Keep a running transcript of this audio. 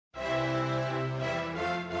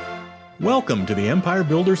Welcome to the Empire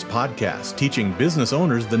Builders Podcast, teaching business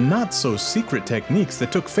owners the not-so-secret techniques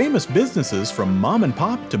that took famous businesses from mom and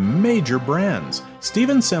pop to major brands.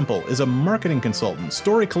 Stephen Semple is a marketing consultant,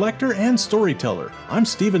 story collector, and storyteller. I'm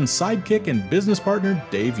Stephen's sidekick and business partner,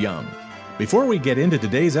 Dave Young. Before we get into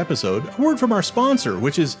today's episode, a word from our sponsor,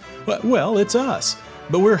 which is, well, it's us.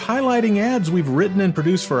 But we're highlighting ads we've written and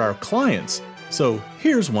produced for our clients. So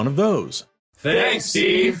here's one of those. Thanks,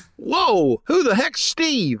 Steve. Whoa, who the heck's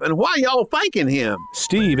Steve, and why y'all thanking him?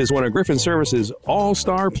 Steve is one of Griffin Services'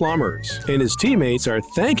 all-star plumbers, and his teammates are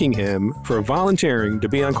thanking him for volunteering to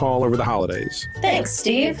be on call over the holidays. Thanks,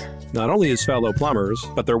 Steve. Not only his fellow plumbers,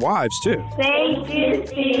 but their wives, too. Thank you,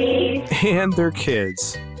 Steve. And their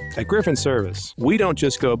kids. At Griffin Service, we don't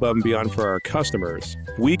just go above and beyond for our customers.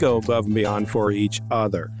 We go above and beyond for each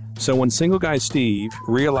other. So when single guy Steve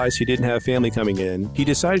realized he didn't have family coming in, he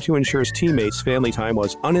decided to ensure his teammates' family time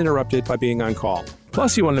was uninterrupted by being on call.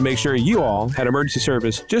 Plus, he wanted to make sure you all had emergency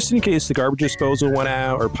service just in case the garbage disposal went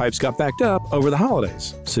out or pipes got backed up over the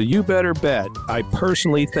holidays. So you better bet I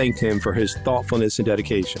personally thanked him for his thoughtfulness and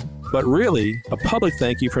dedication. But really, a public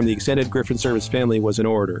thank you from the extended Griffin Service family was in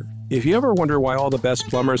order. If you ever wonder why all the best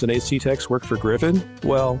plumbers and AC techs work for Griffin,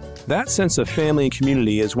 well, that sense of family and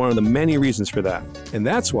community is one of the many reasons for that. And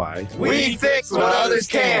that's why we fix what others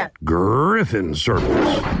can't.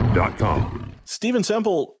 GriffinService.com. Stephen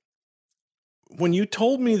Semple, when you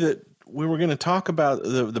told me that we were going to talk about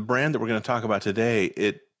the brand that we're going to talk about today,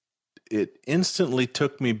 it instantly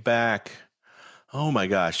took me back, oh my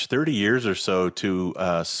gosh, 30 years or so to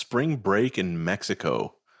spring break in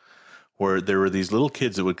Mexico, where there were these little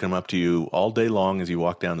kids that would come up to you all day long as you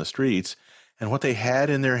walk down the streets, and what they had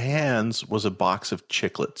in their hands was a box of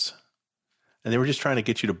Chiclets. And they were just trying to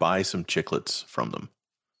get you to buy some Chiclets from them.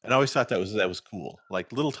 And I always thought that was cool,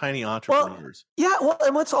 like little tiny entrepreneurs.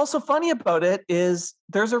 And what's also funny about it is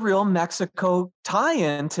there's a real Mexico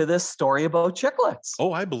tie-in to this story about Chiclets.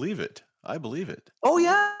 Oh, I believe it. Oh,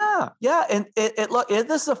 yeah. And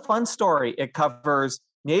this is a fun story. It covers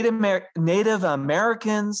Native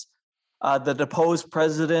Americans, the deposed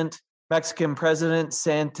Mexican president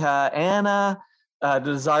Santa Anna, the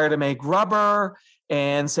desire to make rubber,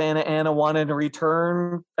 and Santa Anna wanted to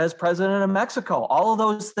return as president of Mexico. All of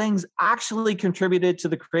those things actually contributed to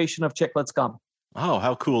the creation of Chiclets gum. Oh,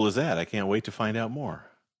 how cool is that? I can't wait to find out more.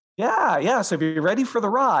 Yeah. So if you're ready for the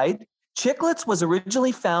ride, Chiclets was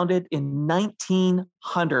originally founded in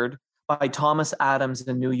 1900 by Thomas Adams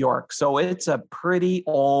in New York. So it's a pretty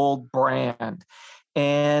old brand.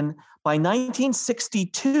 And by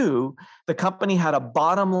 1962, the company had a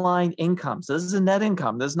bottom line income. So this is a net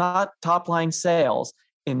income. This is not top line sales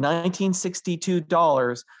in 1962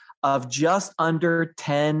 dollars of just under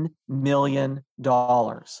 $10 million.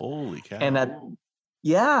 Holy cow. And at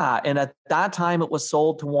that time, it was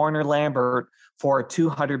sold to Warner Lambert for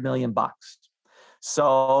 $200 million.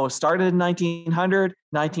 So started in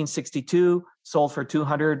 1962, sold for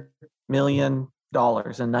 $200 million in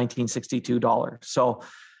 1962 dollars. So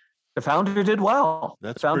the founder did well.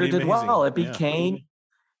 It became,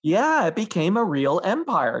 it became a real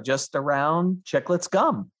empire just around Chiclets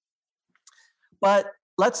gum. But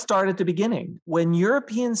let's start at the beginning. When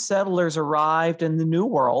European settlers arrived in the New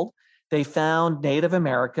World, they found Native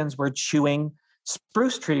Americans were chewing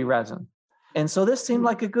spruce tree resin. And so this seemed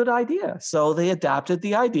like a good idea. So they adapted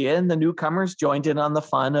the idea, and the newcomers joined in on the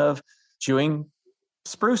fun of chewing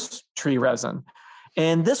spruce tree resin.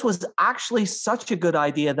 And this was actually such a good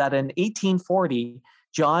idea that in 1840,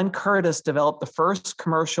 John Curtis developed the first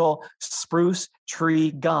commercial spruce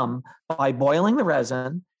tree gum by boiling the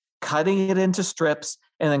resin, cutting it into strips,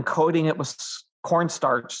 and then coating it with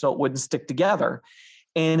cornstarch so it wouldn't stick together.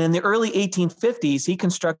 And in the early 1850s, he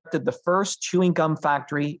constructed the first chewing gum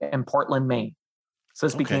factory in Portland, Maine. So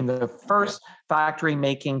this became the first factory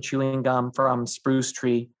making chewing gum from spruce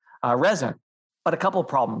tree resin. But a couple of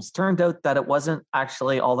problems. Turned out that it wasn't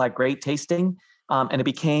actually all that great tasting, and it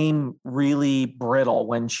became really brittle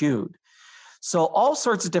when chewed. So all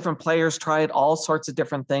sorts of different players tried all sorts of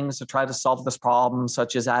different things to try to solve this problem,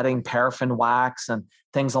 such as adding paraffin wax and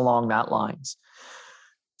things along that lines.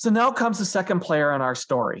 So now comes the second player in our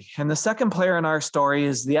story. And the second player in our story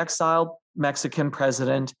is the exiled Mexican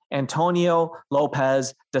president, Antonio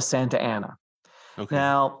Lopez de Santa Anna. Okay.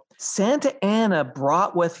 Now, Santa Anna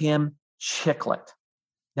brought with him Chiclet.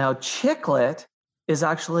 Now, Chiclet is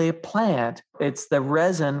actually a plant. It's the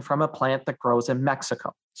resin from a plant that grows in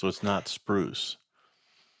Mexico. So it's not spruce.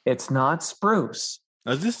 It's not spruce.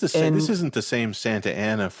 Now, this isn't the same Santa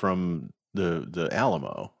Anna from the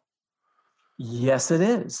Alamo. Yes, it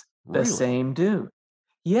is. The same dude.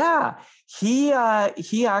 Yeah, he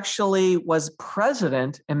actually was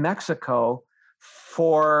president in Mexico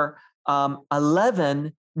for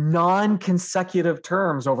 11 non-consecutive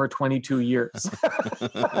terms over 22 years.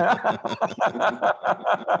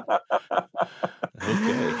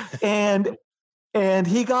 Okay. And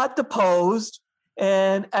he got deposed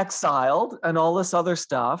and exiled and all this other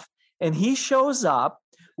stuff. And he shows up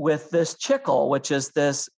with this chicle, which is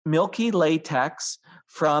this milky latex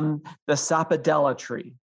from the sapodilla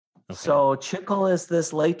tree. Okay. So chicle is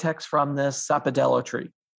this latex from this sapodilla tree.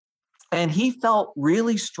 And he felt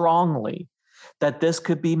really strongly that this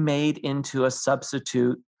could be made into a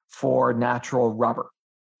substitute for natural rubber.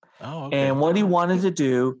 Oh, okay. And what he wanted to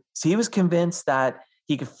do is he was convinced that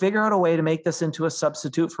he could figure out a way to make this into a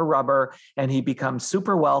substitute for rubber, and he'd become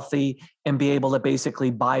super wealthy and be able to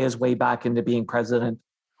basically buy his way back into being president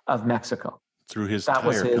of Mexico. Through his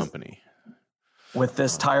tire company. With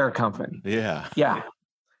this tire company. Yeah. Yeah.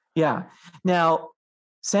 Yeah. Now,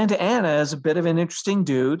 Santa Anna is a bit of an interesting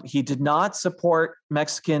dude. He did not support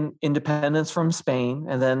Mexican independence from Spain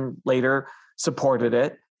and then later supported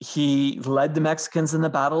it. He led the Mexicans in the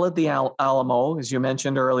Battle of the Alamo, as you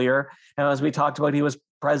mentioned earlier. And as we talked about, he was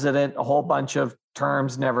president a whole bunch of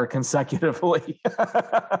terms, never consecutively.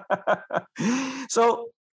 So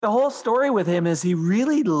the whole story with him is he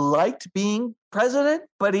really liked being president,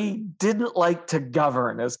 but he didn't like to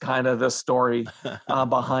govern, is kind of the story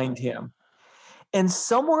behind him. And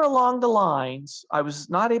somewhere along the lines, I was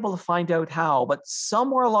not able to find out how, but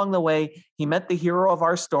somewhere along the way, he met the hero of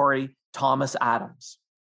our story, Thomas Adams.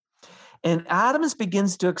 And Adams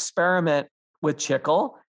begins to experiment with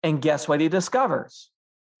chicle, and guess what he discovers?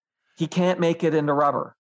 He can't make it into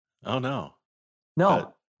rubber. Oh, no.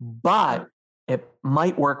 No, but it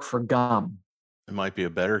might work for gum. It might be a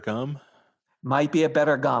better gum? Might be a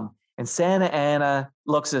better gum. And Santa Anna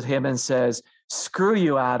looks at him and says, screw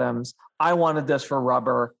you, Adams. I wanted this for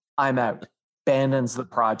rubber. I'm out. Abandons the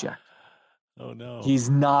project. Oh, no.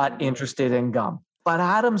 He's not interested in gum. But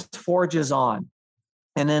Adams forges on.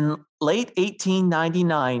 And in late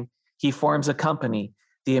 1899, he forms a company,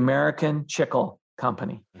 the American Chicle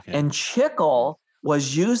Company. Okay. And chicle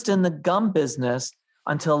was used in the gum business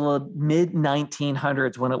until the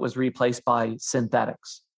mid-1900s when it was replaced by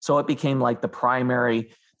synthetics. So it became like the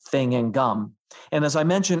primary thing in gum. And as I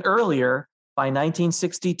mentioned earlier, by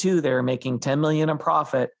 1962, they were making $10 million in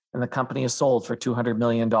profit, and the company is sold for $200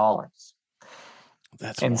 million.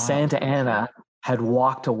 That's and wild. Santa Anna had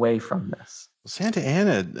walked away from this. Santa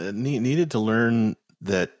Anna needed to learn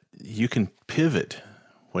that you can pivot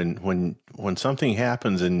when something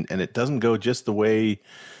happens and it doesn't go just the way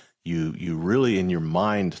you really in your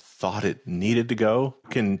mind thought it needed to go.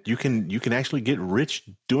 You can actually get rich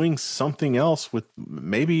doing something else with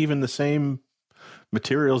maybe even the same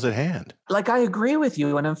materials at hand. Like, I agree with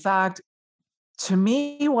you. And in fact, to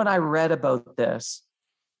me, when I read about this,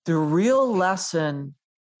 the real lesson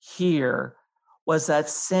here was that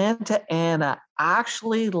Santa Anna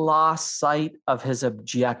actually lost sight of his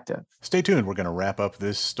objective. Stay tuned. We're going to wrap up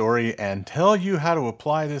this story and tell you how to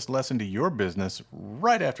apply this lesson to your business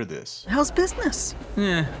right after this. How's business?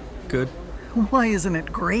 Yeah, good. Why isn't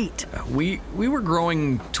it great? We were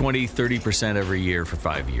growing 20-30% every year for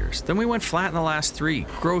 5 years. Then we went flat in the last 3.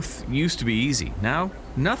 Growth used to be easy. Now,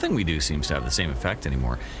 nothing we do seems to have the same effect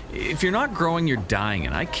anymore. If you're not growing, you're dying,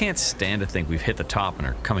 and I can't stand to think we've hit the top and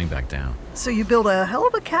are coming back down. So you build a hell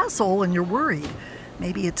of a castle and you're worried.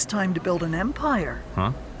 Maybe it's time to build an empire.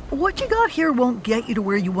 Huh? What you got here won't get you to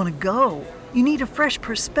where you want to go. You need a fresh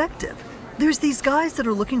perspective. There's these guys that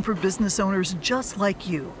are looking for business owners just like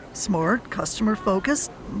you. Smart,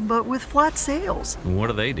 customer-focused, but with flat sales. What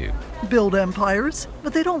do they do? Build empires,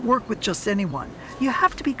 but they don't work with just anyone. You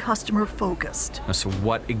have to be customer-focused. So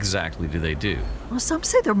what exactly do they do? Well, some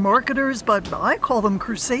say they're marketers, but I call them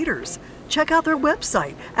crusaders. Check out their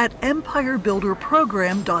website at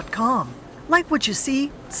empirebuilderprogram.com. Like what you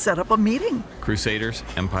see, set up a meeting. Crusaders,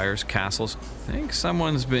 empires, castles. I think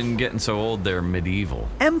someone's been getting so old they're medieval.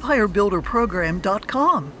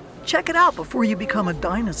 empirebuilderprogram.com. Check it out before you become a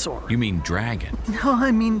dinosaur. You mean dragon? No,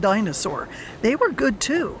 I mean dinosaur. They were good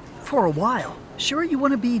too, for a while. Sure you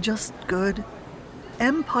want to be just good?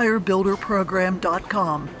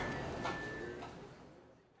 empirebuilderprogram.com.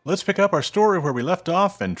 Let's pick up our story where we left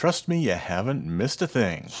off, and trust me, you haven't missed a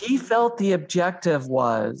thing. He felt the objective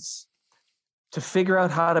was to figure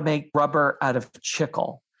out how to make rubber out of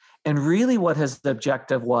chicle. And really what his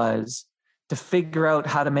objective was to figure out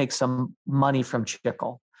how to make some money from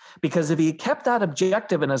chicle. Because if he kept that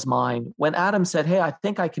objective in his mind, when Adam said, hey, I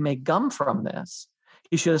think I can make gum from this,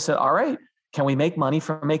 he should have said, all right, can we make money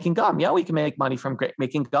from making gum? Yeah, we can make money from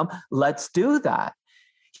making gum. Let's do that.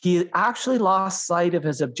 he actually lost sight of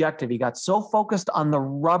his objective. He got so focused on the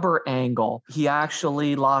rubber angle, he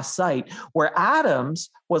actually lost sight. Where Adams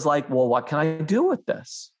was like, well, what can I do with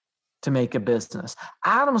this to make a business?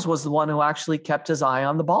 Adams was the one who actually kept his eye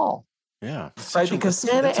on the ball. Yeah. Right, because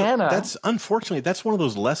Santa Ana... That's unfortunately, that's one of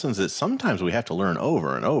those lessons that sometimes we have to learn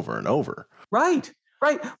over and over and over. Right.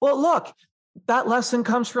 Well, look, that lesson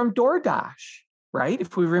comes from DoorDash, right?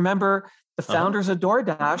 If we remember, the founders of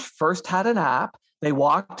DoorDash first had an app. They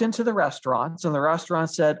walked into the restaurants and the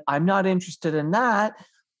restaurant said, I'm not interested in that,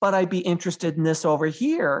 but I'd be interested in this over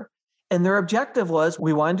here. And their objective was,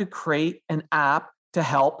 we wanted to create an app to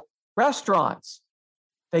help restaurants.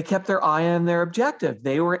 They kept their eye on their objective.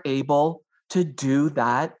 They were able to do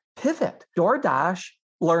that pivot. DoorDash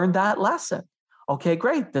learned that lesson. Okay,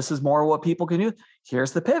 great. This is more what people can do.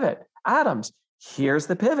 Here's the pivot. Adams, here's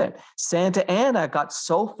the pivot. Santa Ana got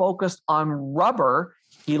so focused on rubber,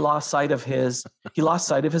 he lost sight of his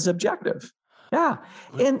objective. Yeah.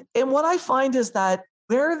 And what I find is that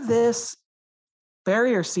where this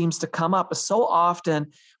barrier seems to come up is so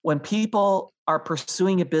often when people are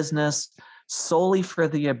pursuing a business solely for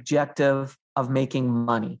the objective of making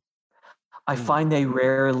money. I find they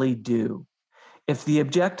rarely do. If the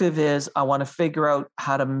objective is, I want to figure out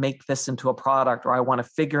how to make this into a product, or I want to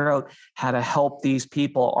figure out how to help these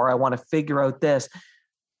people, or I want to figure out this,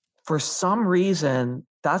 for some reason,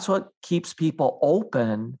 that's what keeps people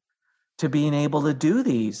open to being able to do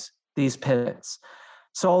these pivots.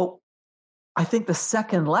 So I think the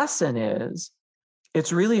second lesson is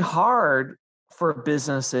it's really hard for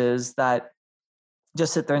businesses that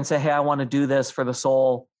just sit there and say, hey, I want to do this for the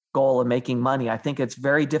sole goal of making money. I think it's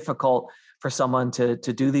very difficult for someone to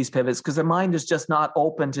do these pivots because their mind is just not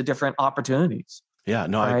open to different opportunities. Yeah,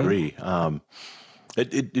 no, right? I agree.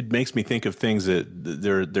 It makes me think of things that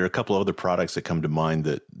there are a couple of other products that come to mind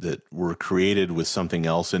that were created with something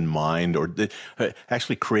else in mind, or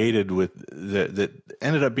actually created with that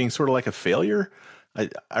ended up being sort of like a failure.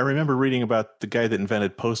 I remember reading about the guy that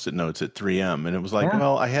invented Post-it notes at 3M, and it was like,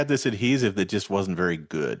 well, I had this adhesive that just wasn't very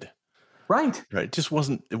good. Right. It just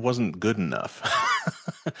wasn't good enough.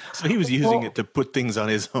 So he was using it to put things on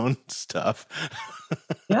his own stuff.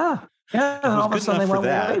 Yeah. All of a sudden they went,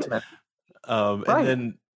 wait a minute. And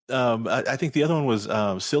then I think the other one was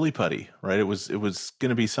Silly Putty, right? It was going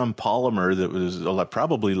to be some polymer that was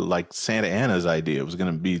probably like Santa Ana's idea. It was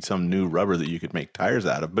going to be some new rubber that you could make tires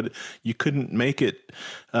out of, but you couldn't make it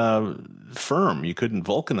firm. You couldn't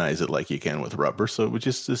vulcanize it like you can with rubber. So it was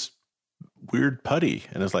just this weird putty.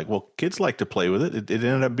 And it's like, well, kids like to play with it. It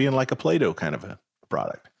ended up being like a Play-Doh kind of a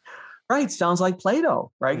product. Right. Sounds like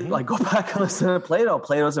Play-Doh, right? Mm-hmm. Like go back and listen to Play-Doh.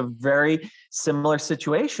 Play-Doh is a very similar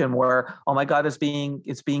situation where, oh my God, it's being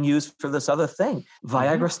used for this other thing.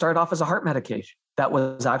 Viagra started off as a heart medication. That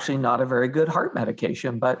was actually not a very good heart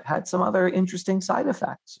medication, but had some other interesting side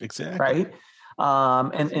effects. Exactly. Right.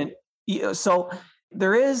 So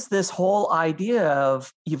there is this whole idea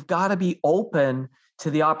of you've got to be open to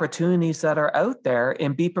the opportunities that are out there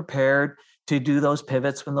and be prepared to do those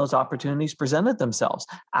pivots when those opportunities presented themselves.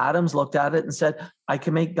 Adams looked at it and said, I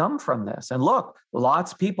can make gum from this. And look,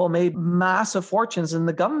 lots of people made massive fortunes in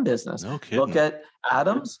the gum business. No kidding. Look at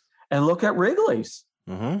Adams and look at Wrigley's.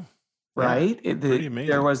 Mm-hmm. Right? Yeah,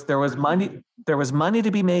 there was money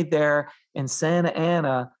to be made there, and Santa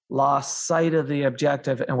Ana lost sight of the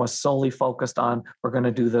objective and was solely focused on, we're going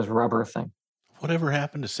to do this rubber thing. Whatever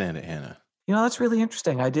happened to Santa Ana? That's really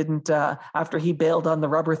interesting. I didn't, after he bailed on the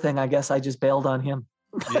rubber thing, I guess I just bailed on him.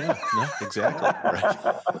 Yeah, exactly.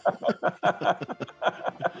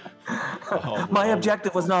 Right. My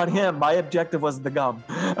objective was not him. My objective was the gum.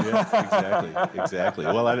 Yeah, exactly.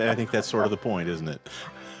 Well, I think that's sort of the point, isn't it?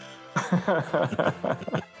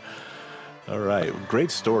 All right.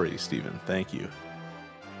 Great story, Stephen. Thank you.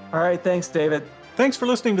 All right. Thanks, David. Thanks for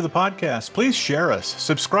listening to the podcast. Please share us,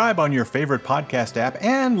 subscribe on your favorite podcast app,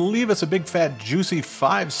 and leave us a big, fat, juicy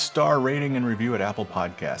 5-star rating and review at Apple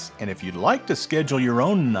Podcasts. And if you'd like to schedule your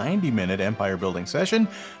own 90-minute empire building session,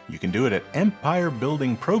 you can do it at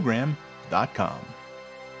empirebuildingprogram.com.